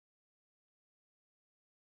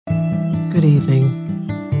Good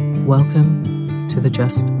evening. Welcome to the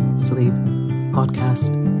Just Sleep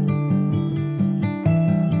podcast.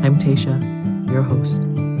 I'm Tasha, your host.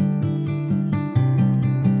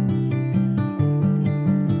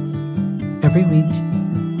 Every week,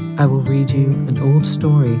 I will read you an old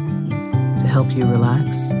story to help you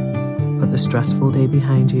relax, put the stressful day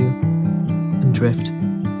behind you, and drift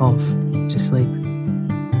off to sleep.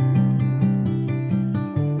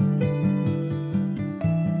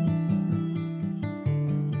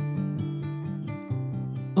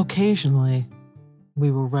 Occasionally,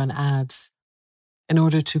 we will run ads in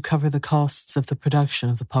order to cover the costs of the production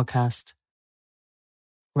of the podcast.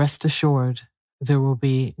 Rest assured, there will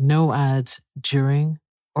be no ads during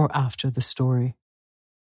or after the story.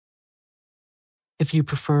 If you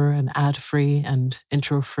prefer an ad-free and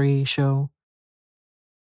intro-free show,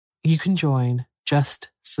 you can join Just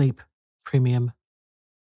Sleep Premium.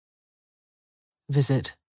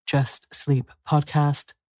 Visit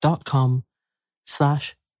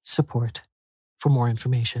justsleeppodcast.com/support for more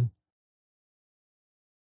information.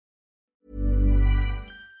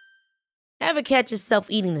 Ever catch yourself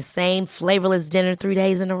eating the same flavorless dinner 3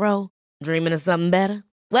 days in a row? Dreaming of something better?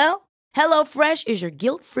 Well, HelloFresh is your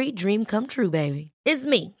guilt-free dream come true, baby. It's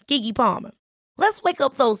me, Keke Palmer. Let's wake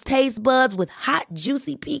up those taste buds with hot,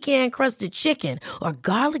 juicy pecan-crusted chicken or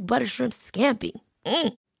garlic butter shrimp scampi.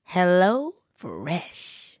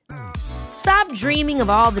 HelloFresh. Stop dreaming of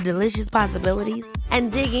all the delicious possibilities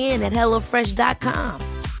and dig in at HelloFresh.com.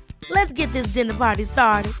 Let's get this dinner party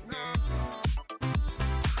started.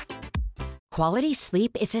 Quality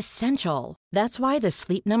sleep is essential. That's why the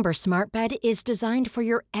Sleep Number Smart Bed is designed for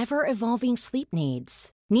your ever-evolving sleep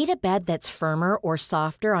needs. Need a bed that's firmer or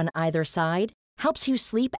softer on either side? Helps you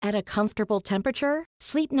sleep at a comfortable temperature?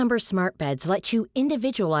 Sleep Number Smart Beds let you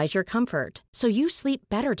individualize your comfort, so you sleep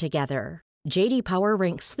better together. J.D. Power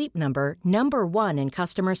ranks Sleep Number number 1 in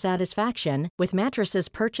customer satisfaction with mattresses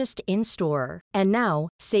purchased in-store. And now,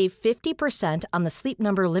 save 50% on the Sleep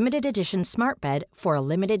Number Limited Edition Smart Bed for a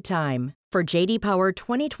limited time. For J.D. Power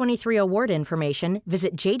 2023 award information,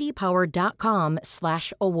 visit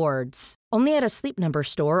jdpower.com/awards. Only at a Sleep Number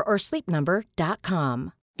store or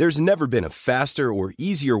sleepnumber.com. There's never been a faster or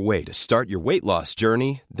easier way to start your weight loss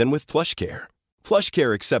journey than with PlushCare.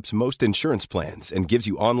 PlushCare accepts most insurance plans and gives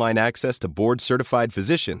you online access to board-certified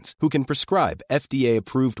physicians who can prescribe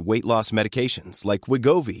FDA-approved weight loss medications like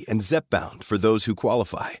Wegovy and Zepbound for those who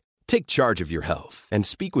qualify. Take charge of your health and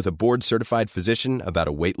speak with a board-certified physician about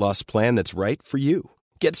a weight loss plan that's right for you.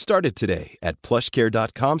 Get started today at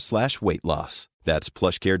plushcare.com/weight loss. That's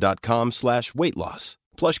plushcare.com/weight loss.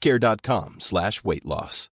 plushcare.com/weight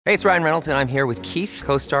loss. Hey, it's Ryan Reynolds, and I'm here with Keith,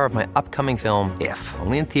 co-star of my upcoming film, If,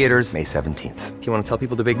 only in theaters May 17th. Do you want to tell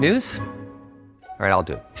people the big news? All right, I'll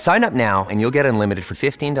do it. Sign up now and you'll get unlimited for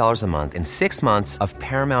 $15 a month and 6 months of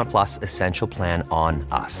Paramount Plus Essential Plan on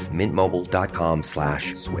us.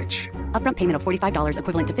 MintMobile.com/switch. Upfront payment of $45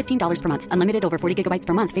 equivalent to $15 per month. Unlimited over 40 gigabytes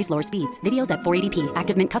per month. Face lower speeds. Videos at 480p.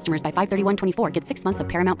 Active Mint customers by 531.24 get 6 months of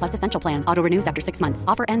Paramount Plus Essential Plan. Auto renews after 6 months.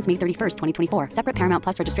 Offer ends May 31st, 2024. Separate Paramount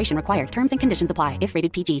Plus registration required. Terms and conditions apply if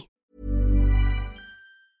rated PG.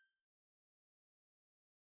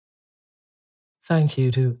 Thank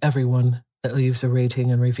you to everyone that leaves a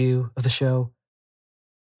rating and review of the show.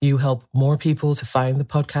 You help more people to find the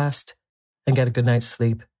podcast and get a good night's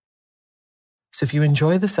sleep. So if you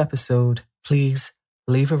enjoy this episode, please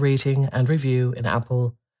leave a rating and review in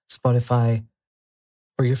Apple, Spotify,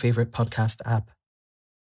 or your favorite podcast app.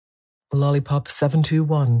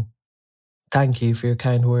 Lollipop721, thank you for your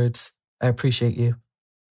kind words. I appreciate you.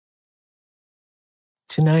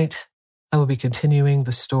 Tonight, I will be continuing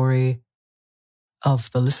the story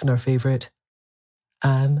of the listener favorite,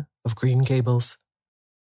 Anne of Green Gables.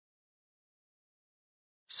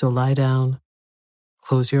 So lie down,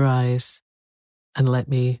 close your eyes, and let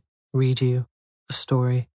me read you a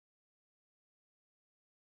story.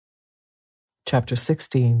 Chapter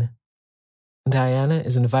 16. Diana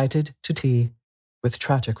is invited to tea with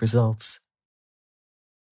tragic results.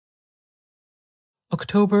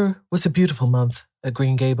 October was a beautiful month at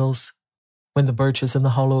Green Gables, when the birches in the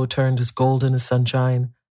hollow turned as golden as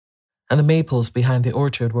sunshine, and the maples behind the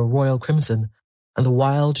orchard were royal crimson, and the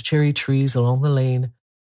wild cherry trees along the lane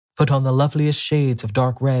put on the loveliest shades of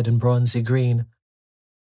dark red and bronzy green,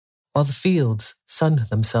 while the fields sunned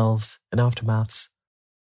themselves in aftermaths.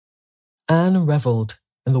 Anne revelled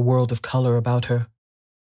in the world of colour about her.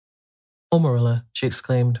 "Oh, Marilla," she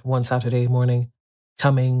exclaimed one Saturday morning,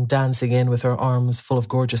 coming dancing in with her arms full of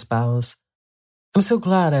gorgeous boughs. "I'm so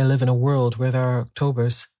glad I live in a world where there are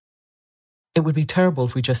Octobers. It would be terrible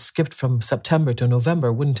if we just skipped from September to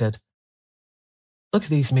November, wouldn't it?" Look at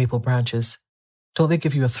these maple branches. Don't they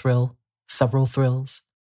give you a thrill? Several thrills?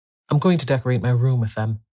 I'm going to decorate my room with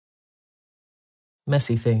them.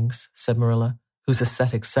 Messy things, said Marilla, whose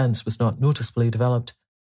aesthetic sense was not noticeably developed.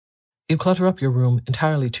 You clutter up your room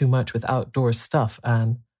entirely too much with outdoor stuff,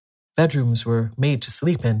 Anne. Bedrooms were made to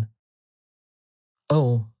sleep in.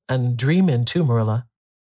 Oh, and dream in too, Marilla.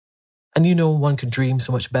 And you know one can dream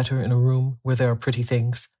so much better in a room where there are pretty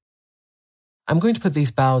things. I'm going to put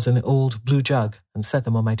these boughs in the old blue jug and set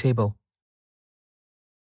them on my table.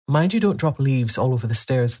 Mind you don't drop leaves all over the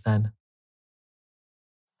stairs then.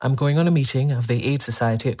 I'm going on a meeting of the Aid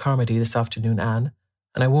Society at Carmody this afternoon, Anne,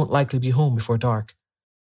 and I won't likely be home before dark.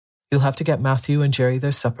 You'll have to get Matthew and Jerry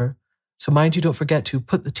their supper, so mind you don't forget to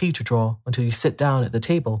put the tea to draw until you sit down at the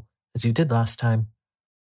table, as you did last time.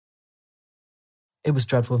 It was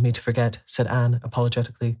dreadful of me to forget, said Anne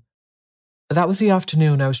apologetically. That was the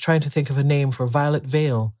afternoon I was trying to think of a name for Violet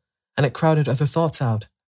Vale, and it crowded other thoughts out.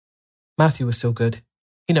 Matthew was so good.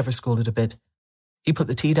 He never scolded a bit. He put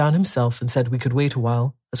the tea down himself and said we could wait a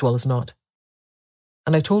while, as well as not.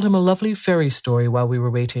 And I told him a lovely fairy story while we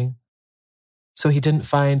were waiting. So he didn't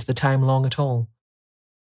find the time long at all.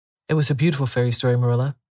 It was a beautiful fairy story,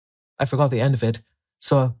 Marilla. I forgot the end of it,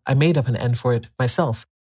 so I made up an end for it myself,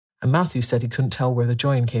 and Matthew said he couldn't tell where the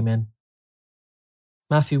join came in.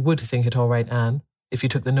 Matthew would think it all right, Anne, if you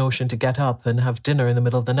took the notion to get up and have dinner in the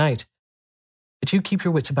middle of the night. But you keep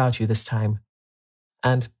your wits about you this time.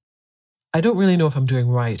 And I don't really know if I'm doing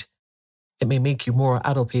right. It may make you more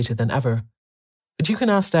addlepated than ever. But you can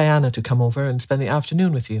ask Diana to come over and spend the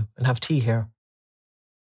afternoon with you and have tea here.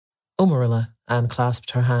 Oh, Marilla, Anne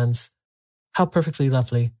clasped her hands. How perfectly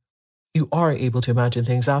lovely. You are able to imagine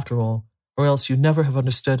things after all, or else you never have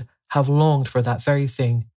understood how I've longed for that very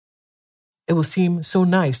thing. It will seem so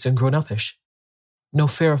nice and grown-uppish. No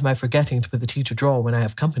fear of my forgetting to put the tea to draw when I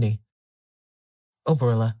have company. Oh,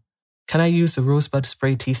 Marilla, can I use the rosebud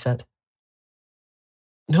spray tea set?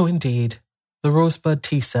 No, indeed. The rosebud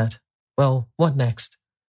tea set. Well, what next?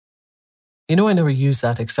 You know I never use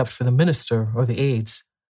that except for the minister or the aides.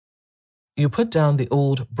 You put down the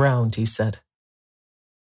old brown tea set.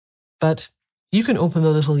 But you can open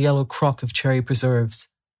the little yellow crock of cherry preserves.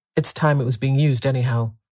 It's time it was being used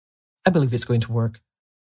anyhow. I believe it's going to work.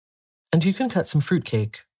 And you can cut some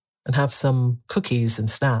fruitcake and have some cookies and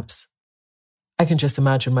snaps. I can just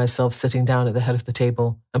imagine myself sitting down at the head of the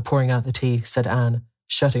table and pouring out the tea, said Anne,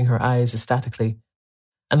 shutting her eyes ecstatically,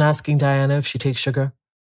 and asking Diana if she takes sugar.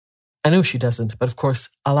 I know she doesn't, but of course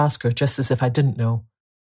I'll ask her just as if I didn't know.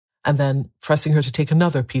 And then pressing her to take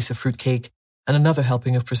another piece of fruitcake and another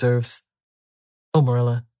helping of preserves. Oh,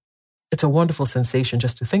 Marilla, it's a wonderful sensation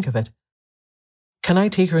just to think of it. Can I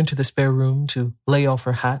take her into the spare room to lay off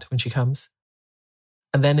her hat when she comes?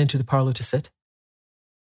 And then into the parlour to sit?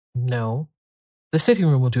 No. The sitting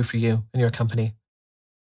room will do for you and your company.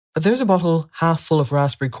 But there's a bottle half full of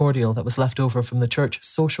raspberry cordial that was left over from the church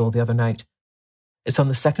social the other night. It's on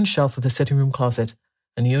the second shelf of the sitting room closet,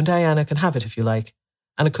 and you and Diana can have it if you like,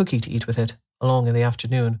 and a cookie to eat with it, along in the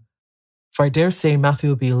afternoon. For I dare say Matthew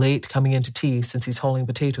will be late coming in to tea since he's hauling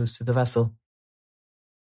potatoes to the vessel.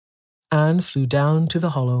 Anne flew down to the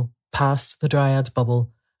hollow, past the Dryad's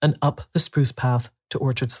bubble, and up the spruce path to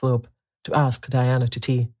Orchard Slope to ask Diana to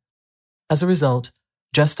tea. As a result,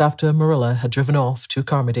 just after Marilla had driven off to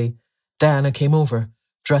Carmody, Diana came over,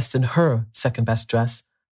 dressed in her second-best dress,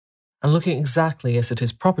 and looking exactly as it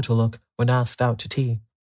is proper to look when asked out to tea.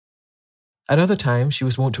 At other times she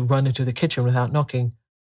was wont to run into the kitchen without knocking,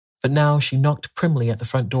 but now she knocked primly at the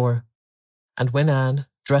front door, and when Anne,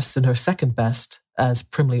 dressed in her second-best, as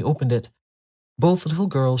primly opened it, both little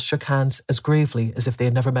girls shook hands as gravely as if they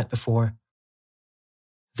had never met before.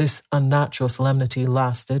 This unnatural solemnity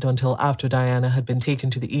lasted until after Diana had been taken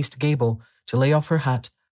to the east gable to lay off her hat,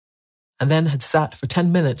 and then had sat for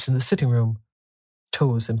 10 minutes in the sitting room,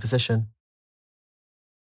 toes in position.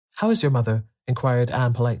 "How is your mother?" inquired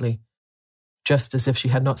Anne politely, just as if she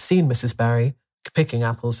had not seen Mrs. Barry picking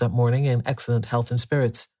apples that morning in excellent health and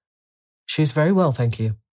spirits. "She is very well, thank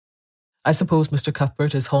you." "I suppose Mr.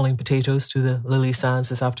 Cuthbert is hauling potatoes to the Lily Sands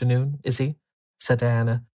this afternoon, is he?" said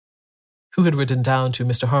Diana, who had ridden down to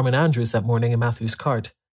Mr. Harmon Andrews that morning in Matthew's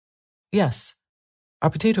cart. "Yes. Our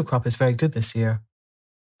potato crop is very good this year.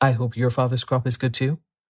 I hope your father's crop is good too?"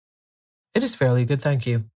 "It is fairly good, thank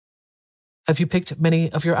you." "Have you picked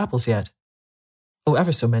many of your apples yet?" "Oh,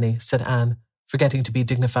 ever so many," said Anne, forgetting to be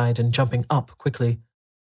dignified and jumping up quickly.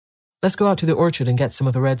 "Let's go out to the orchard and get some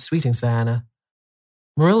of the red sweetings, Diana.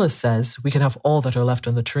 Marilla says we can have all that are left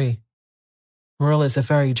on the tree. Marilla is a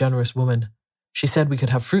very generous woman. She said we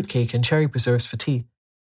could have fruitcake and cherry preserves for tea.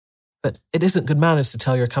 But it isn't good manners to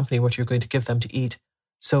tell your company what you're going to give them to eat,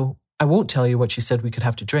 so I won't tell you what she said we could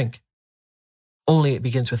have to drink. Only it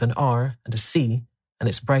begins with an R and a C, and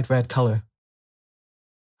it's bright red colour.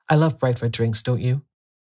 I love bright red drinks, don't you?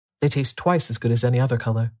 They taste twice as good as any other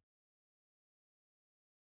colour.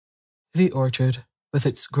 The orchard, with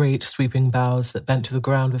its great sweeping boughs that bent to the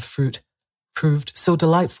ground with fruit, proved so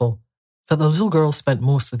delightful that the little girl spent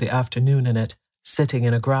most of the afternoon in it, sitting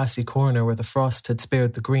in a grassy corner where the frost had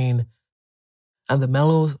spared the green, and the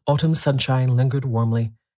mellow autumn sunshine lingered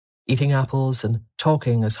warmly, eating apples and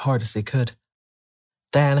talking as hard as they could.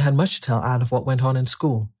 Diana had much to tell Anne of what went on in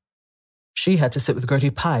school. She had to sit with Gertie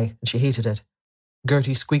Pye, and she hated it.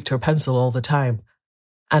 Gertie squeaked her pencil all the time,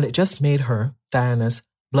 and it just made her, Diana's,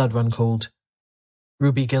 blood run cold.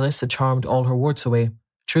 Ruby Gillis had charmed all her warts away,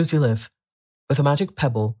 true as you live, with a magic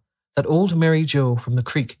pebble that old Mary Jo from the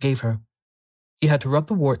creek gave her. You had to rub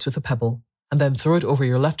the warts with a pebble, and then throw it over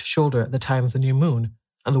your left shoulder at the time of the new moon,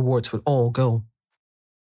 and the warts would all go.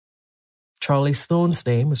 Charlie Sloane's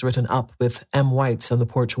name was written up with M. White's on the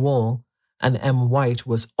porch wall, and M. White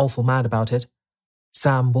was awful mad about it.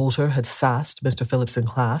 Sam Bolter had sassed Mr. Phillips in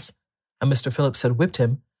class, and Mr. Phillips had whipped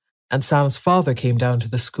him, and Sam's father came down to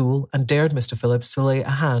the school and dared Mr. Phillips to lay a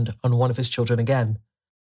hand on one of his children again.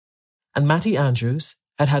 And Mattie Andrews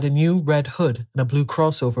had had a new red hood and a blue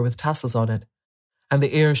crossover with tassels on it, and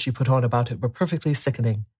the airs she put on about it were perfectly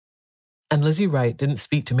sickening. And Lizzie Wright didn't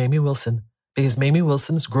speak to Mamie Wilson, because Mamie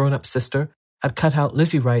Wilson's grown-up sister had cut out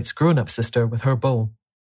Lizzie Wright's grown-up sister with her bow.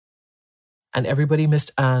 And everybody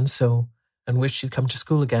missed Anne so, and wished she'd come to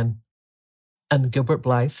school again. And Gilbert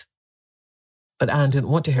Blythe. But Anne didn't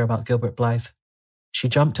want to hear about Gilbert Blythe. She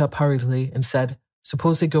jumped up hurriedly and said,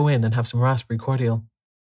 suppose they go in and have some raspberry cordial.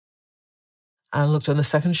 Anne looked on the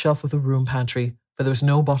second shelf of the room pantry, but there was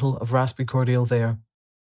no bottle of raspberry cordial there.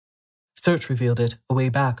 Search revealed it away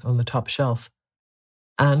back on the top shelf.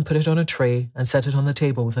 Anne put it on a tray and set it on the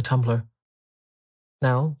table with a tumbler.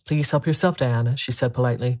 Now, please help yourself, Diana, she said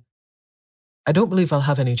politely. I don't believe I'll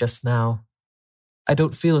have any just now. I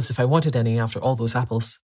don't feel as if I wanted any after all those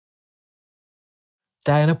apples.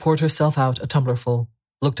 Diana poured herself out a tumblerful,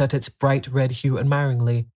 looked at its bright red hue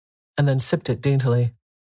admiringly, and then sipped it daintily.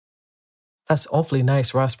 That's awfully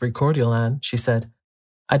nice raspberry cordial, Anne, she said.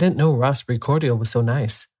 I didn't know raspberry cordial was so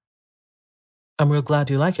nice. I'm real glad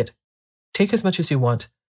you like it. Take as much as you want.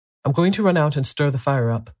 I'm going to run out and stir the fire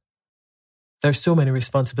up. There's so many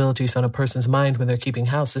responsibilities on a person's mind when they're keeping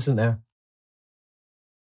house, isn't there?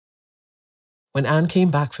 When Anne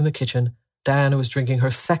came back from the kitchen, Diana was drinking her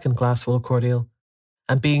second glassful of cordial,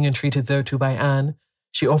 and being entreated thereto by Anne,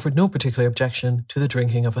 she offered no particular objection to the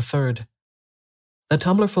drinking of a third. The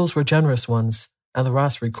tumblerfuls were generous ones, and the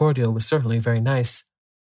raspberry cordial was certainly very nice.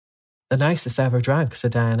 The nicest I ever drank,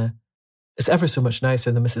 said Diana. It's ever so much nicer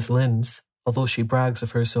than Mrs. Lynde's, although she brags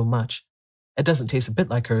of hers so much. It doesn't taste a bit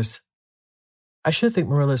like hers. I should think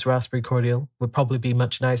Marilla's raspberry cordial would probably be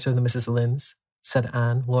much nicer than Mrs. Lynde's, said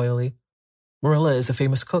Anne loyally. Marilla is a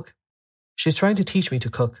famous cook. She's trying to teach me to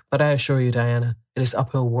cook, but I assure you, Diana, it is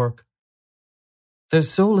uphill work. There's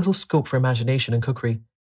so little scope for imagination in cookery.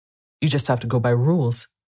 You just have to go by rules.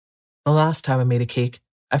 The last time I made a cake,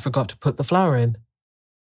 I forgot to put the flour in.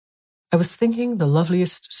 I was thinking the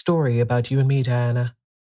loveliest story about you and me, Diana.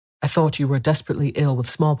 I thought you were desperately ill with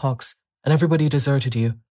smallpox, and everybody deserted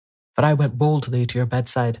you. But I went boldly to your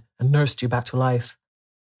bedside and nursed you back to life.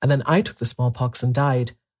 And then I took the smallpox and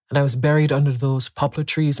died, and I was buried under those poplar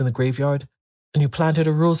trees in the graveyard, and you planted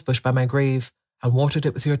a rosebush by my grave and watered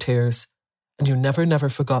it with your tears, and you never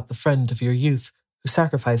forgot the friend of your youth who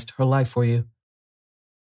sacrificed her life for you.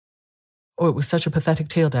 Oh, it was such a pathetic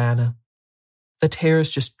tale, Diana. The tears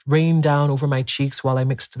just rained down over my cheeks while I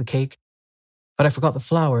mixed the cake, but I forgot the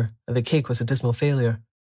flour, and the cake was a dismal failure.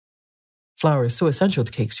 Flour is so essential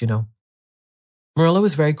to cakes, you know. Marilla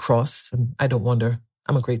was very cross, and I don't wonder.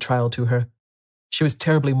 I'm a great trial to her. She was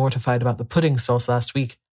terribly mortified about the pudding sauce last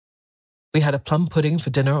week. We had a plum pudding for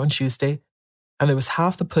dinner on Tuesday, and there was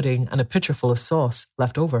half the pudding and a pitcher full of sauce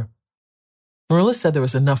left over. Marilla said there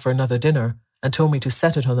was enough for another dinner and told me to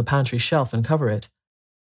set it on the pantry shelf and cover it.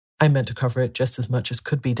 I meant to cover it just as much as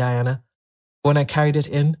could be, Diana. When I carried it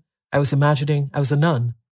in, I was imagining I was a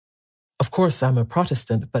nun. Of course, I'm a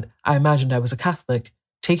Protestant, but I imagined I was a Catholic,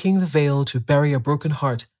 taking the veil to bury a broken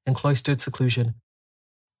heart in cloistered seclusion.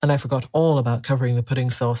 And I forgot all about covering the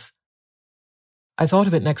pudding sauce. I thought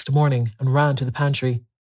of it next morning and ran to the pantry.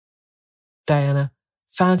 Diana,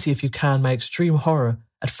 fancy if you can my extreme horror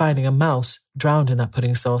at finding a mouse drowned in that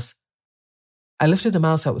pudding sauce. I lifted the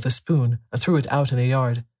mouse out with a spoon and threw it out in the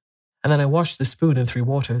yard, and then I washed the spoon in 3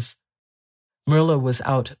 waters. Marilla was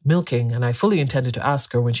out milking, and I fully intended to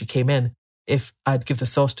ask her when she came in if I'd give the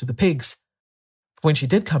sauce to the pigs. But when she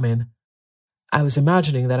did come in, I was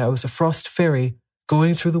imagining that I was a frost fairy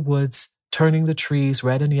going through the woods, turning the trees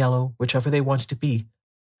red and yellow, whichever they wanted to be.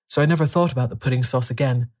 So I never thought about the pudding sauce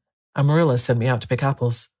again, and Marilla sent me out to pick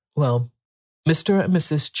apples. Well, Mr. and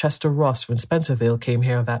Mrs. Chester Ross from Spencerville came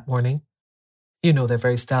here that morning. You know they're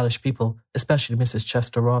very stylish people, especially Mrs.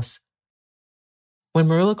 Chester Ross. When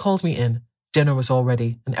Marilla called me in, dinner was all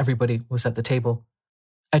ready and everybody was at the table.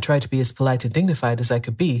 I tried to be as polite and dignified as I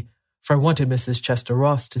could be, for I wanted Mrs. Chester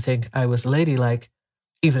Ross to think I was ladylike,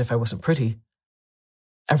 even if I wasn't pretty.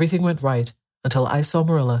 Everything went right until I saw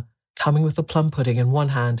Marilla coming with the plum pudding in one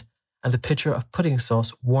hand and the pitcher of pudding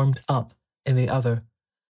sauce warmed up in the other.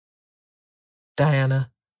 Diana,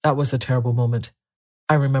 that was a terrible moment.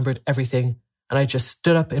 I remembered everything, and I just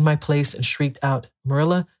stood up in my place and shrieked out,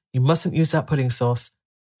 "Marilla, you mustn't use that pudding sauce.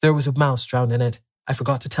 There was a mouse drowned in it. I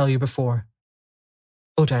forgot to tell you before."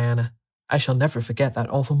 Oh, Diana, I shall never forget that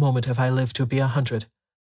awful moment if I live to be 100.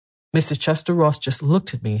 Mrs. Chester Ross just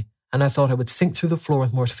looked at me, and I thought I would sink through the floor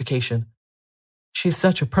with mortification. She is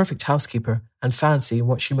such a perfect housekeeper, and fancy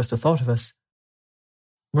what she must have thought of us.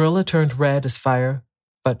 Marilla turned red as fire,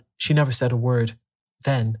 but she never said a word.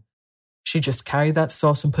 Then, she just carried that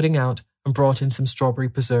sauce and pudding out and brought in some strawberry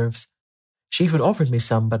preserves. She even offered me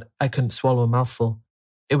some, but I couldn't swallow a mouthful.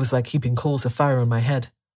 It was like heaping coals of fire on my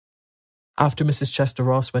head. After Mrs. Chester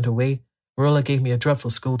Ross went away, Marilla gave me a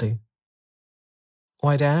dreadful scolding.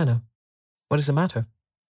 "Why, Diana, what is the matter?"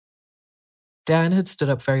 Diana had stood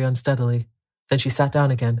up very unsteadily. Then she sat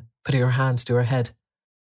down again, putting her hands to her head.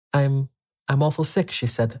 I'm awful sick," she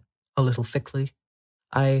said, a little thickly.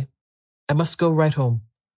 I must go right home."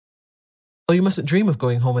 "Oh, you mustn't dream of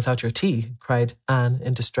going home without your tea," cried Anne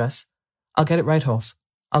in distress. "I'll get it right off.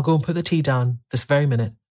 I'll go and put the tea down this very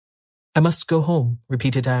minute." "I must go home,"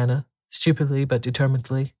 repeated Diana, stupidly but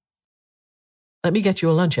determinedly. "Let me get you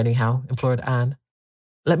a lunch anyhow," implored Anne.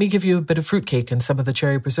 "Let me give you a bit of fruitcake and some of the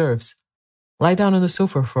cherry preserves. Lie down on the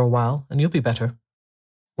sofa for a while and you'll be better.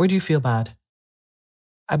 Where do you feel bad?"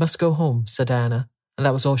 "I must go home," said Diana, and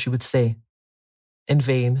that was all she would say. In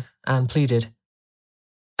vain, Anne pleaded.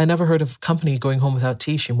 "I never heard of company going home without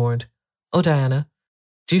tea," she mourned. "Oh, Diana,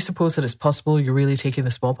 do you suppose that it's possible you're really taking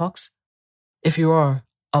the smallpox? If you are,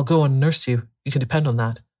 I'll go and nurse you. You can depend on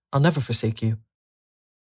that. I'll never forsake you.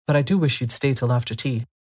 But I do wish you'd stay till after tea."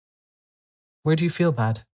 "Where do you feel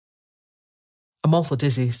bad?" "I'm awful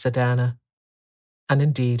dizzy," said Diana. And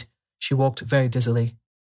indeed, she walked very dizzily.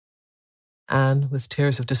 Anne, with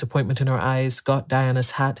tears of disappointment in her eyes, got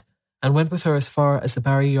Diana's hat and went with her as far as the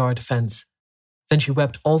Barry Yard fence. Then she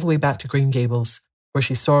wept all the way back to Green Gables, where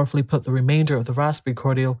she sorrowfully put the remainder of the raspberry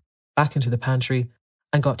cordial back into the pantry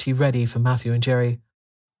and got tea ready for Matthew and Jerry,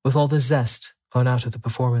 with all the zest gone out of the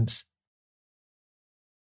performance.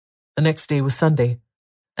 The next day was Sunday,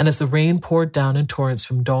 and as the rain poured down in torrents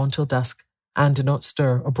from dawn till dusk, Anne did not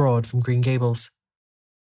stir abroad from Green Gables.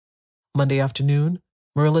 Monday afternoon,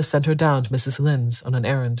 Marilla sent her down to Mrs. Lynde's on an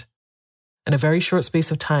errand. In a very short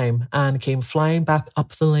space of time, Anne came flying back up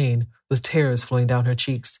the lane with tears flowing down her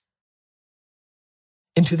cheeks.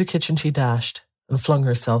 Into the kitchen she dashed and flung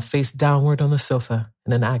herself face downward on the sofa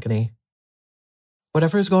in an agony.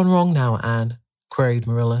 "Whatever has gone wrong now, Anne?" queried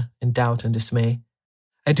Marilla in doubt and dismay.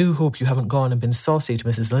 "I do hope you haven't gone and been saucy to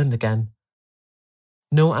Mrs. Lynde again."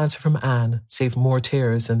 No answer from Anne, save more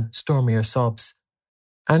tears and stormier sobs.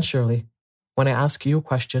 "Anne Shirley, when I ask you a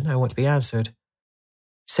question, I want to be answered.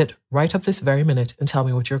 Sit right up this very minute and tell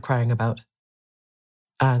me what you're crying about."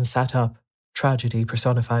 Anne sat up, tragedy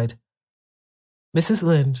personified. "Mrs.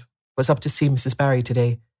 Lynde was up to see Mrs. Barry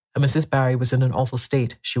today, and Mrs. Barry was in an awful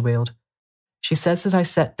state," she wailed. "She says that I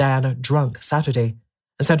set Diana drunk Saturday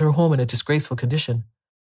and sent her home in a disgraceful condition.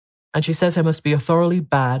 And she says I must be a thoroughly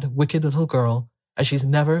bad, wicked little girl, and she's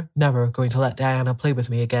never, never going to let Diana play with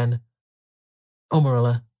me again. Oh,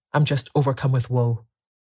 Marilla, I'm just overcome with woe."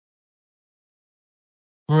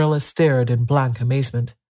 Marilla stared in blank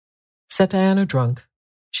amazement. "Set Diana drunk?"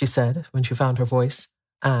 she said when she found her voice.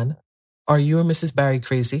 "Anne, are you or Mrs. Barry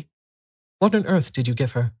crazy? What on earth did you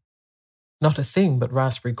give her?" "Not a thing but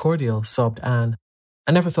raspberry cordial," sobbed Anne.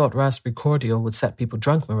 "I never thought raspberry cordial would set people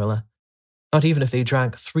drunk, Marilla. Not even if they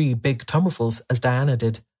drank 3 big tumblerfuls as Diana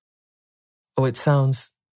did. Oh, it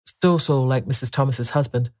sounds so like Mrs. Thomas's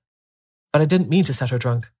husband. But I didn't mean to set her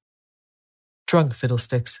drunk." "Drunk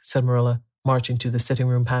fiddlesticks," said Marilla, marching to the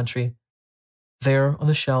sitting-room pantry. There, on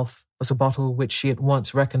the shelf, was a bottle which she at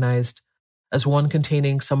once recognized as one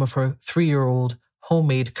containing some of her 3-year-old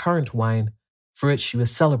homemade currant wine, for which she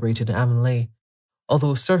was celebrated in Avonlea,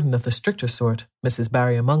 although certain of the stricter sort, Mrs.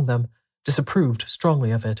 Barry among them, disapproved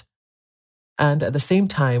strongly of it. And at the same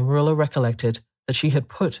time, Marilla recollected that she had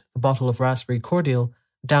put the bottle of raspberry cordial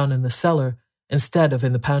down in the cellar instead of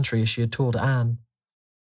in the pantry as she had told Anne.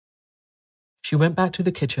 She went back to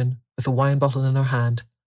the kitchen with the wine bottle in her hand.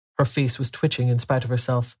 Her face was twitching in spite of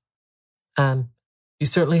herself. Anne, you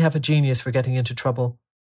certainly have a genius for getting into trouble.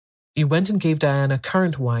 You went and gave Diana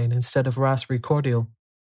currant wine instead of raspberry cordial.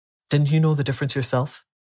 Didn't you know the difference yourself?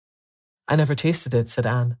 I never tasted it, said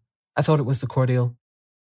Anne. I thought it was the cordial.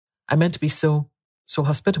 I meant to be so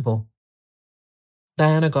hospitable.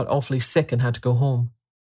 Diana got awfully sick and had to go home.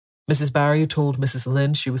 Mrs. Barry told Mrs.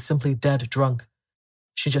 Lynde she was simply dead drunk.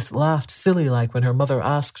 She just laughed silly-like when her mother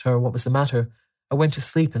asked her what was the matter, and went to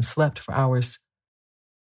sleep and slept for hours.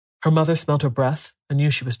 Her mother smelled her breath and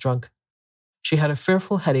knew she was drunk. She had a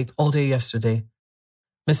fearful headache all day yesterday.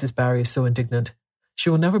 Mrs. Barry is so indignant. She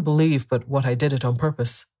will never believe but what I did it on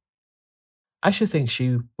purpose. I should think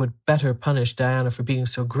she would better punish Diana for being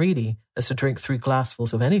so greedy as to drink 3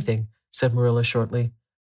 glassfuls of anything, said Marilla shortly.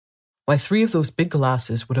 Why, 3 of those big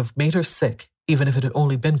glasses would have made her sick, even if it had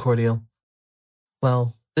only been cordial.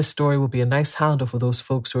 Well, this story will be a nice handle for those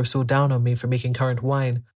folks who are so down on me for making currant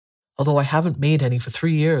wine, although I haven't made any for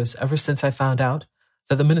 3 years ever since I found out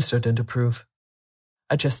that the minister didn't approve.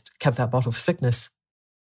 I just kept that bottle for sickness.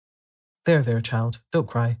 There, child, don't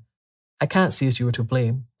cry. I can't see as you were to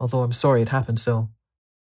blame, although I'm sorry it happened so.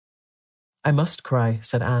 I must cry,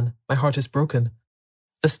 said Anne. My heart is broken.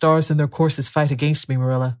 The stars in their courses fight against me,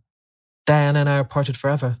 Marilla. Diana and I are parted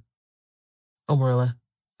forever. Oh, Marilla,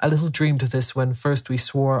 I little dreamed of this when first we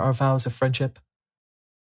swore our vows of friendship.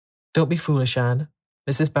 Don't be foolish, Anne.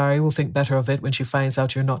 Mrs. Barry will think better of it when she finds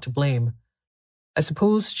out you're not to blame. I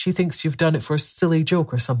suppose she thinks you've done it for a silly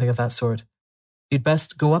joke or something of that sort. You'd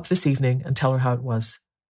best go up this evening and tell her how it was.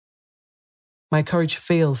 My courage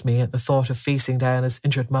fails me at the thought of facing Diana's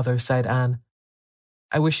injured mother, sighed Anne.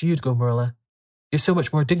 I wish you'd go, Marilla. You're so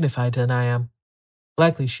much more dignified than I am.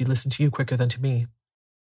 Likely she'd listen to you quicker than to me.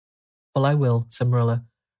 Well, I will, said Marilla,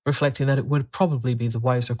 reflecting that it would probably be the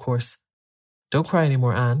wiser course. Don't cry any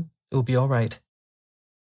more, Anne. It will be all right.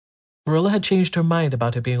 Marilla had changed her mind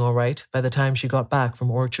about it being all right by the time she got back from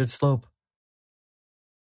Orchard Slope.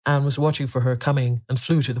 Anne was watching for her coming and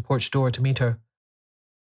flew to the porch door to meet her.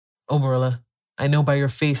 Oh, Marilla, I know by your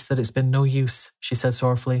face that it's been no use, she said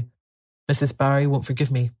sorrowfully. Mrs. Barry won't forgive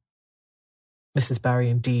me. Mrs. Barry,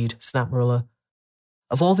 indeed, snapped Marilla.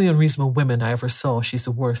 Of all the unreasonable women I ever saw, she's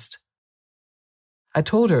the worst. I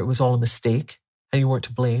told her it was all a mistake, and you weren't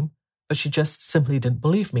to blame, but she just simply didn't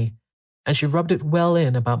believe me, and she rubbed it well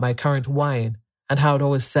in about my currant wine, and how it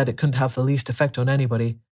always said it couldn't have the least effect on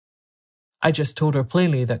anybody. I just told her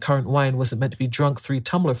plainly that currant wine wasn't meant to be drunk 3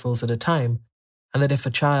 tumblerfuls at a time, and that if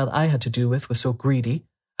a child I had to do with was so greedy,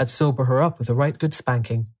 I'd sober her up with a right good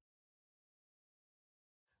spanking.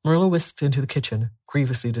 Marilla whisked into the kitchen,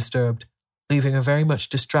 grievously disturbed, leaving a very much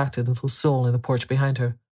distracted little soul in the porch behind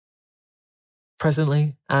her.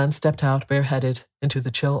 Presently, Anne stepped out bareheaded into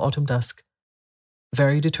the chill autumn dusk.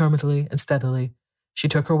 Very determinedly and steadily, she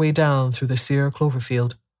took her way down through the sere clover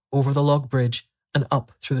field, over the log bridge, and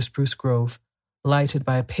up through the spruce grove, lighted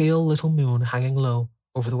by a pale little moon hanging low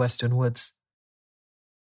over the western woods.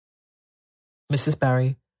 Mrs.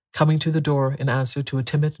 Barry, coming to the door in answer to a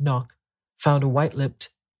timid knock, found a white-lipped,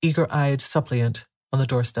 eager-eyed suppliant on the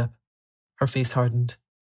doorstep. Her face hardened.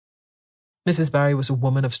 Mrs. Barry was a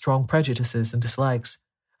woman of strong prejudices and dislikes,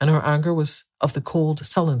 and her anger was of the cold,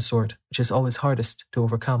 sullen sort which is always hardest to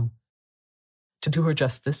overcome. To do her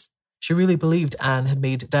justice, she really believed Anne had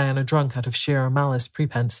made Diana drunk out of sheer malice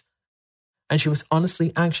prepense, and she was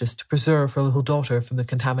honestly anxious to preserve her little daughter from the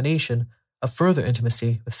contamination of further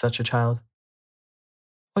intimacy with such a child.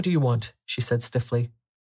 What do you want? She said stiffly.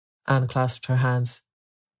 Anne clasped her hands.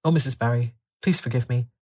 Oh, Mrs. Barry, please forgive me.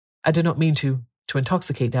 I did not mean to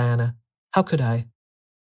intoxicate Diana. How could I?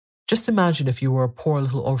 Just imagine if you were a poor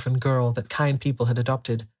little orphan girl that kind people had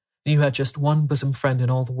adopted, and you had just one bosom friend in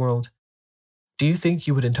all the world. Do you think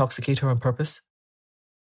you would intoxicate her on purpose?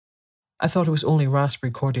 I thought it was only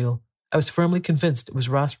raspberry cordial. I was firmly convinced it was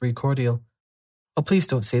raspberry cordial. Oh, please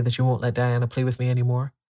don't say that you won't let Diana play with me any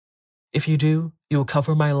more. If you do, you will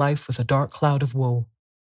cover my life with a dark cloud of woe.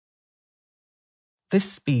 This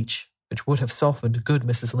speech, which would have softened good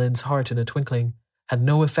Mrs. Lynde's heart in a twinkling, had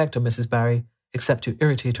no effect on Mrs. Barry except to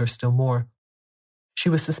irritate her still more. She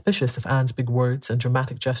was suspicious of Anne's big words and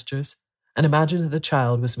dramatic gestures, and imagined that the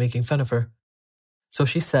child was making fun of her. So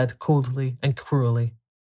she said coldly and cruelly,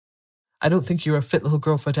 I don't think you're a fit little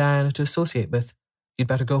girl for Diana to associate with. You'd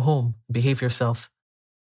better go home and behave yourself.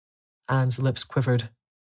 Anne's lips quivered.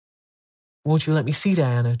 Won't you let me see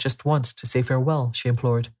Diana just once to say farewell? She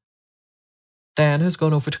implored. Diana has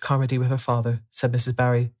gone over to Carmody with her father, said Mrs.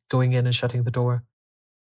 Barry, going in and shutting the door.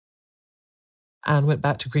 Anne went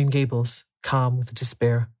back to Green Gables, calm with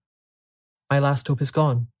despair. My last hope is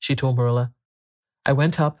gone, she told Marilla. I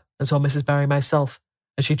went up and saw Mrs. Barry myself,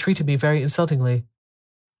 and she treated me very insultingly.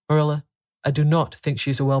 Marilla, I do not think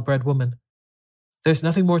she's a well-bred woman. There's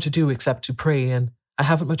nothing more to do except to pray, and I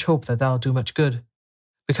haven't much hope that that'll do much good.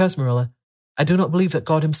 Because, Marilla, I do not believe that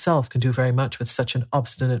God himself can do very much with such an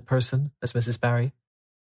obstinate person as Mrs. Barry.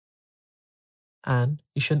 Anne,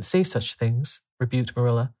 you shouldn't say such things, rebuked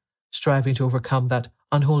Marilla, striving to overcome that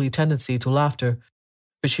unholy tendency to laughter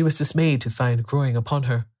which she was dismayed to find growing upon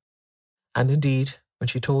her. And indeed, when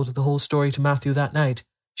she told the whole story to Matthew that night,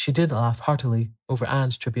 she did laugh heartily over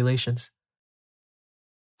Anne's tribulations.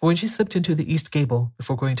 But when she slipped into the east gable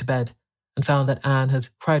before going to bed and found that Anne had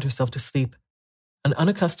cried herself to sleep, an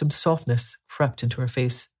unaccustomed softness crept into her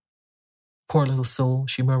face. Poor little soul,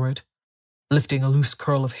 she murmured, lifting a loose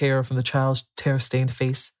curl of hair from the child's tear-stained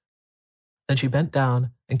face. Then she bent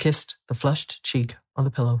down and kissed the flushed cheek on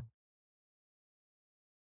the pillow.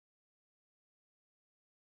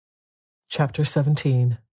 Chapter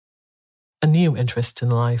 17. A new interest in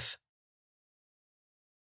life.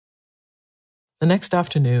 The next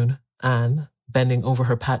afternoon, Anne, bending over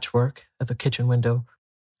her patchwork at the kitchen window,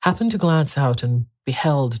 happened to glance out and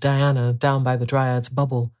beheld Diana down by the Dryad's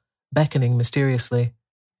bubble, beckoning mysteriously.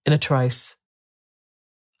 In a trice,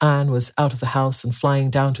 Anne was out of the house and flying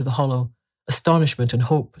down to the hollow, astonishment and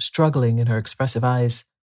hope struggling in her expressive eyes.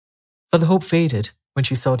 But the hope faded when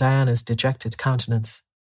she saw Diana's dejected countenance.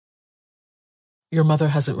 Your mother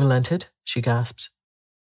hasn't relented, she gasped.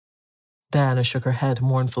 Diana shook her head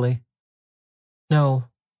mournfully. No,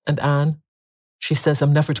 and Anne, she says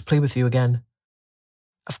I'm never to play with you again.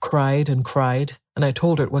 I've cried, and I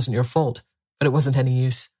told her it wasn't your fault, but it wasn't any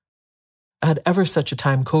use. I had ever such a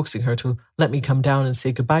time coaxing her to let me come down and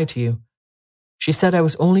say goodbye to you. She said I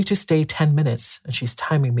was only to stay 10 minutes, and she's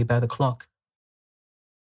timing me by the clock.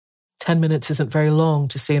 10 minutes isn't very long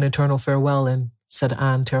to say an eternal farewell in, said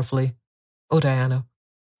Anne tearfully. Oh, Diana,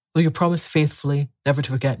 will you promise faithfully never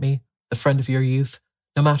to forget me, the friend of your youth,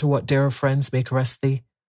 no matter what dearer friends may caress thee?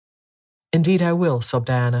 Indeed I will, sobbed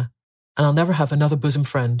Diana, and I'll never have another bosom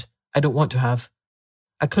friend. I don't want to have.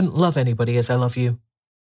 I couldn't love anybody as I love you.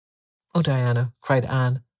 Oh, Diana, cried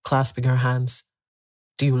Anne, clasping her hands.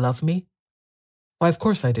 Do you love me? Why, of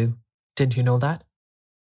course I do. Didn't you know that?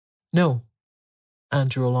 No. Anne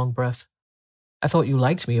drew a long breath. I thought you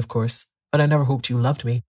liked me, of course, but I never hoped you loved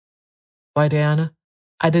me. Why, Diana,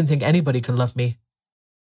 I didn't think anybody could love me.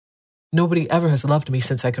 Nobody ever has loved me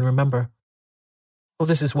since I can remember. Oh,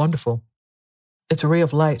 this is wonderful. It's a ray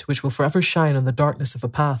of light which will forever shine on the darkness of a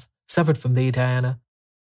path severed from thee, Diana.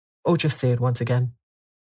 Oh, just say it once again.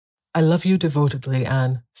 I love you devotedly,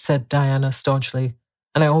 Anne, said Diana staunchly,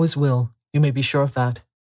 and I always will, you may be sure of that.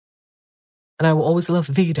 And I will always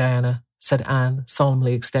love thee, Diana, said Anne,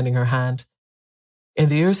 solemnly extending her hand. In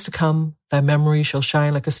the years to come, thy memory shall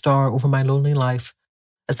shine like a star over my lonely life,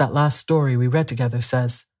 as that last story we read together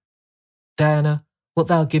says. Diana, wilt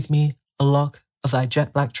thou give me a lock of thy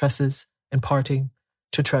jet-black tresses, in parting,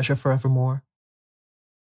 to treasure forevermore?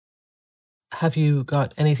 Have you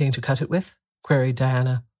got anything to cut it with? Queried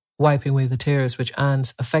Diana, wiping away the tears which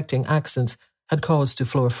Anne's affecting accents had caused to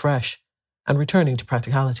flow afresh, and returning to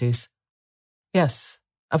practicalities. Yes,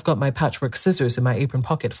 I've got my patchwork scissors in my apron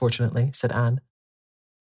pocket, fortunately, said Anne.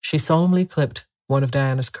 She solemnly clipped one of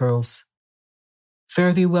Diana's curls.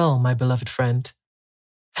 Fare thee well, my beloved friend.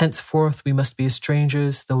 Henceforth we must be as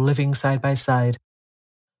strangers, though living side by side,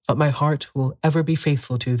 but my heart will ever be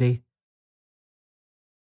faithful to thee.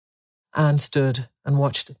 Anne stood and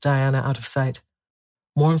watched Diana out of sight,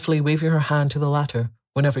 mournfully waving her hand to the latter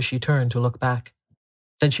whenever she turned to look back.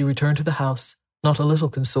 Then she returned to the house, not a little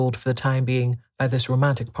consoled for the time being by this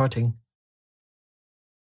romantic parting.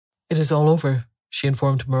 It is all over, she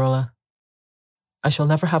informed Marilla. I shall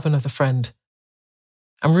never have another friend.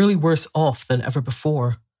 I'm really worse off than ever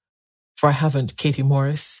before, for I haven't Katie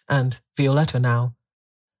Morris and Violetta now,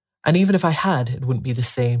 and even if I had, it wouldn't be the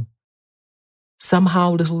same.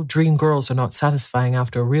 Somehow little dream girls are not satisfying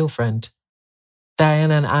after a real friend.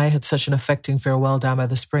 Diana and I had such an affecting farewell down by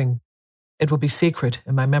the spring. It will be sacred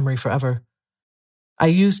in my memory forever. I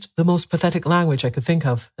used the most pathetic language I could think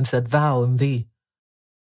of and said thou and thee.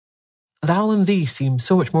 Thou and thee seem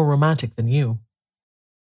so much more romantic than you.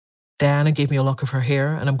 Diana gave me a lock of her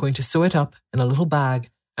hair, and I'm going to sew it up in a little bag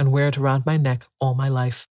and wear it around my neck all my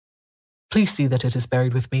life. Please see that it is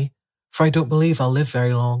buried with me, for I don't believe I'll live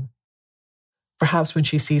very long. Perhaps when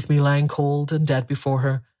she sees me lying cold and dead before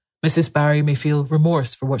her, Mrs. Barry may feel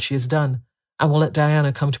remorse for what she has done, and will let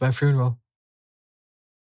Diana come to my funeral.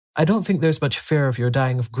 I don't think there's much fear of your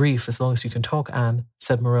dying of grief as long as you can talk, Anne,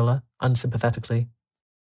 said Marilla unsympathetically.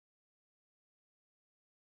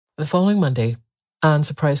 The following Monday, Anne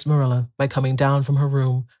surprised Marilla by coming down from her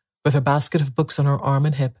room with her basket of books on her arm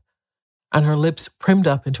and hip, and her lips primmed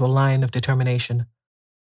up into a line of determination.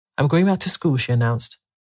 I'm going back to school, she announced.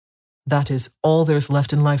 That is all there is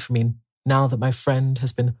left in life for me now that my friend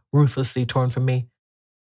has been ruthlessly torn from me.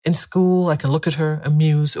 In school, I can look at her and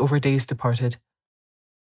muse over days departed.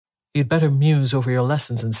 You'd better muse over your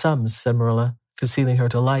lessons and sums, said Marilla, concealing her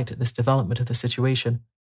delight at this development of the situation.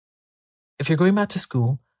 If you're going back to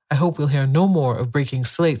school, I hope we'll hear no more of breaking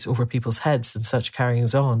slates over people's heads and such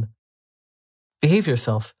carryings on. Behave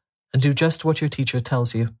yourself and do just what your teacher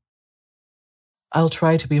tells you. I'll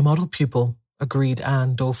try to be a model pupil, agreed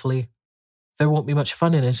Anne dolefully. There won't be much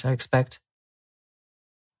fun in it, I expect.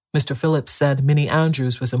 Mr. Phillips said Minnie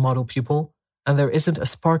Andrews was a model pupil, and there isn't a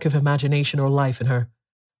spark of imagination or life in her.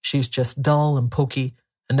 She's just dull and poky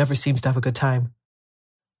and never seems to have a good time.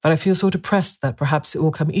 But I feel so depressed that perhaps it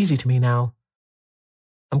will come easy to me now.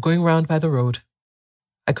 I'm going round by the road.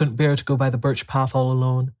 I couldn't bear to go by the birch path all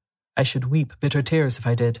alone. I should weep bitter tears if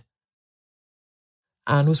I did.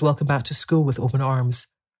 Anne was welcomed back to school with open arms.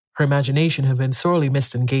 Her imagination had been sorely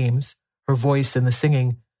missed in games, her voice in the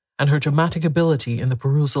singing, and her dramatic ability in the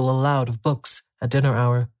perusal aloud of books at dinner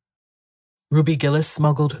hour. Ruby Gillis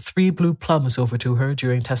smuggled 3 blue plums over to her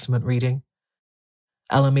during Testament reading.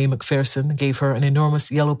 Ella Mae Macpherson gave her an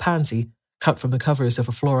enormous yellow pansy cut from the covers of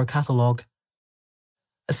a flora catalogue,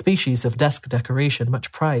 a species of desk decoration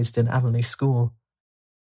much prized in Avonlea School.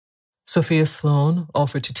 Sophia Sloane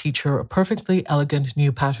offered to teach her a perfectly elegant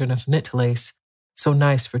new pattern of knit lace, so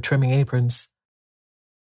nice for trimming aprons.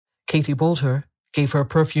 Katie Boulter gave her a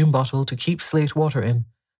perfume bottle to keep slate water in.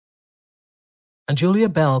 And Julia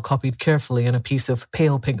Bell copied carefully on a piece of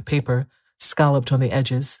pale pink paper, scalloped on the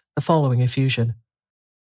edges, the following effusion.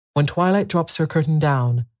 When twilight drops her curtain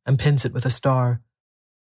down and pins it with a star,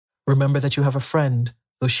 remember that you have a friend,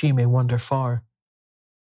 though she may wander far.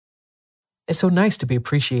 It's so nice to be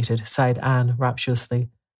appreciated, sighed Anne rapturously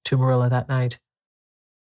to Marilla that night.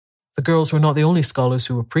 The girls were not the only scholars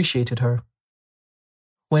who appreciated her.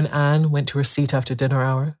 When Anne went to her seat after dinner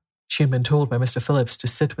hour, she had been told by Mr. Phillips to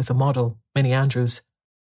sit with the model, Minnie Andrews.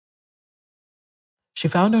 She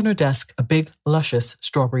found on her desk a big, luscious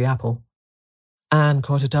strawberry apple. Anne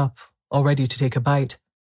caught it up, all ready to take a bite,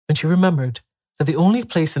 when she remembered that the only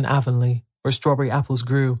place in Avonlea where strawberry apples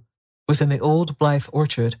grew was in the old Blythe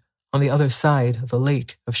orchard on the other side of the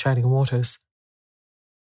lake of shining waters.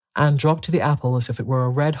 Anne dropped to the apple as if it were a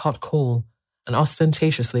red-hot coal and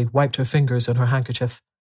ostentatiously wiped her fingers on her handkerchief.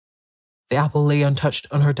 The apple lay untouched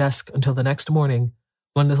on her desk until the next morning,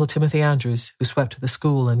 when little Timothy Andrews, who swept the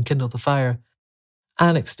school and kindled the fire,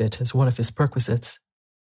 annexed it as one of his perquisites.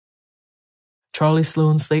 Charlie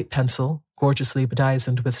Sloane's slate pencil, gorgeously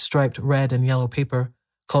bedizened with striped red and yellow paper,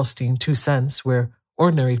 costing 2 cents where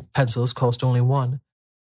ordinary pencils cost only 1,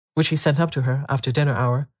 which he sent up to her after dinner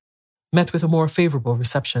hour, met with a more favourable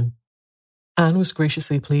reception. Anne was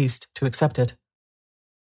graciously pleased to accept it,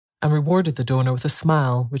 and rewarded the donor with a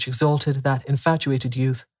smile which exalted that infatuated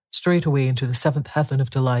youth straight away into the 7th heaven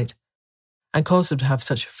of delight, and caused him to have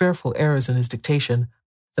such fearful errors in his dictation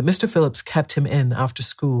that Mr. Phillips kept him in after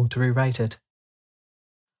school to rewrite it.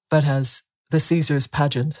 But as the Caesar's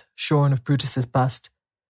pageant, shorn of Brutus's bust,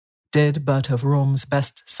 did but of Rome's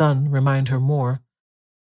best son remind her more,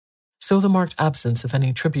 so the marked absence of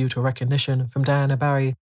any tribute or recognition from Diana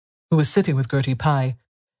Barry, who was sitting with Gertie Pye,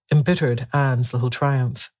 embittered Anne's little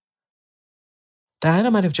triumph.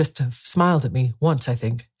 Diana might have just have smiled at me once, I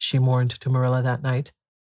think, she mourned to Marilla that night.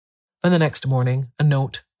 And the next morning, a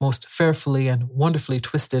note, most fearfully and wonderfully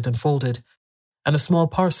twisted and folded, and a small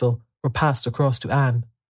parcel were passed across to Anne.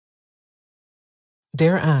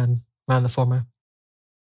 Dear Anne, ran the former,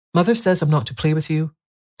 Mother says I'm not to play with you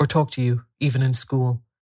or talk to you, even in school.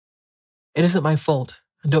 It isn't my fault,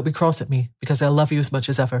 and don't be cross at me, because I love you as much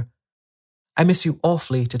as ever. I miss you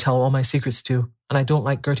awfully to tell all my secrets to, and I don't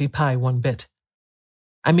like Gertie Pye one bit.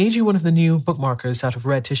 I made you one of the new bookmarkers out of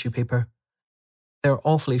red tissue paper. They're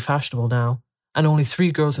awfully fashionable now, and only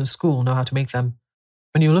 3 girls in school know how to make them.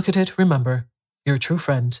 When you look at it, remember, your true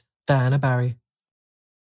friend, Diana Barry.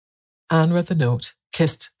 Anne read the note,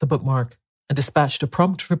 kissed the bookmark, and dispatched a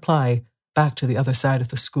prompt reply back to the other side of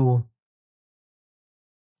the school.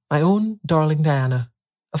 My own darling Diana,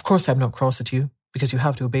 of course I'm not cross at you, because you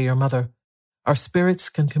have to obey your mother. Our spirits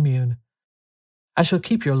can commune. I shall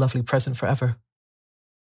keep your lovely present forever.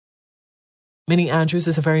 Minnie Andrews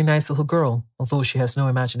is a very nice little girl, although she has no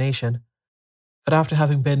imagination. But after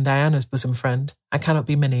having been Diana's bosom friend, I cannot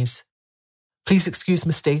be Minnie's. Please excuse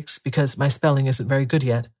mistakes because my spelling isn't very good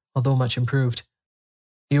yet, although much improved.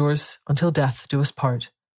 Yours, until death do us part,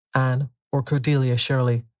 Anne or Cordelia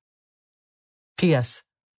Shirley. P.S.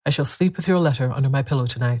 I shall sleep with your letter under my pillow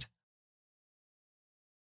tonight.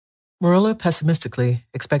 Marilla pessimistically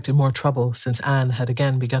expected more trouble since Anne had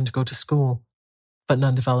again begun to go to school, but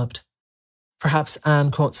none developed. Perhaps Anne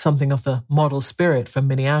caught something of the model spirit from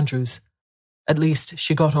Minnie Andrews. At least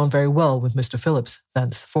she got on very well with Mr. Phillips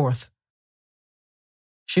thenceforth.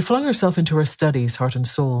 She flung herself into her studies, heart and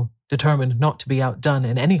soul, determined not to be outdone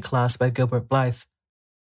in any class by Gilbert Blythe.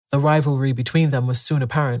 The rivalry between them was soon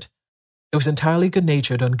apparent. It was entirely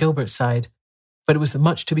good-natured on Gilbert's side, but it was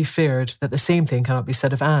much to be feared that the same thing cannot be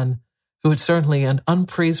said of Anne, who had certainly an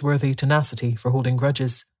unpraiseworthy tenacity for holding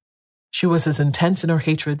grudges. She was as intense in her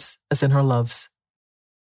hatreds as in her loves.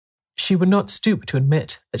 She would not stoop to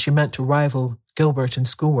admit that she meant to rival Gilbert in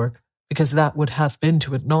schoolwork, because that would have been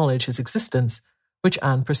to acknowledge his existence, which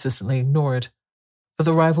Anne persistently ignored. But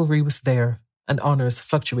the rivalry was there, and honours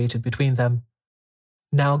fluctuated between them.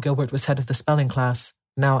 Now Gilbert was head of the spelling class,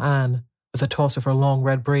 now Anne, with a toss of her long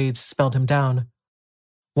red braids, spelled him down.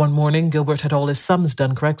 One morning Gilbert had all his sums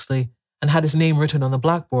done correctly, and had his name written on the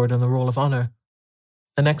blackboard on the roll of honour.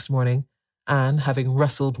 The next morning, Anne, having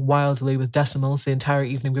wrestled wildly with decimals the entire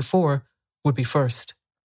evening before, would be first.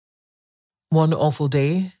 One awful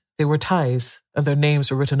day, they were ties, and their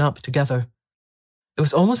names were written up together. It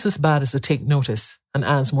was almost as bad as the take notice, and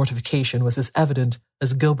Anne's mortification was as evident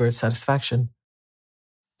as Gilbert's satisfaction.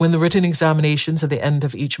 When the written examinations at the end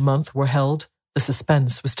of each month were held, the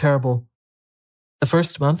suspense was terrible. The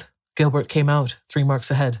first month, Gilbert came out 3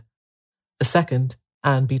 marks ahead. The second,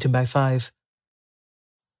 Anne beat him by 5.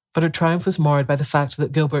 But her triumph was marred by the fact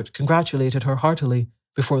that Gilbert congratulated her heartily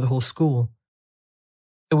before the whole school.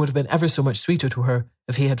 It would have been ever so much sweeter to her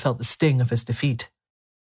if he had felt the sting of his defeat.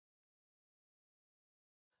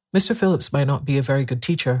 Mr. Phillips might not be a very good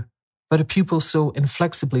teacher, but a pupil so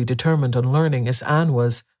inflexibly determined on learning as Anne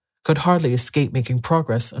was could hardly escape making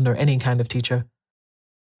progress under any kind of teacher.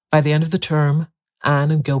 By the end of the term,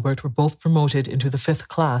 Anne and Gilbert were both promoted into the 5th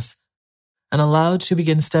class and allowed to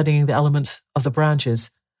begin studying the elements of the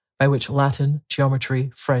branches by which Latin,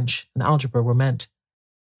 geometry, French, and algebra were meant.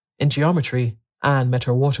 In geometry, Anne met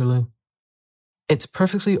her Waterloo. "It's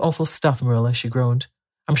perfectly awful stuff, Marilla," she groaned.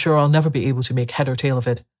 "I'm sure I'll never be able to make head or tail of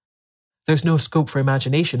it. There's no scope for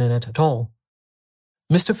imagination in it at all.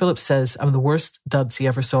 Mr. Phillips says I'm the worst duds he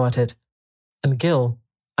ever saw at it. And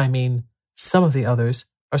some of the others,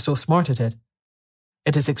 are so smart at it.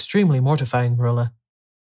 It is extremely mortifying, Marilla.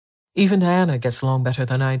 Even Diana gets along better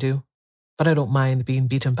than I do, but I don't mind being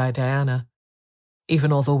beaten by Diana.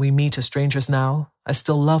 Even although we meet as strangers now, I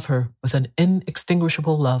still love her with an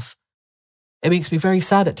inextinguishable love. It makes me very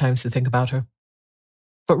sad at times to think about her.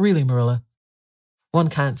 But really, Marilla, one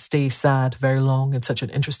can't stay sad very long in such an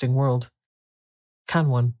interesting world. Can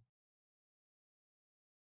one?"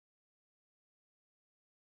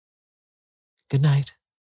 Good night.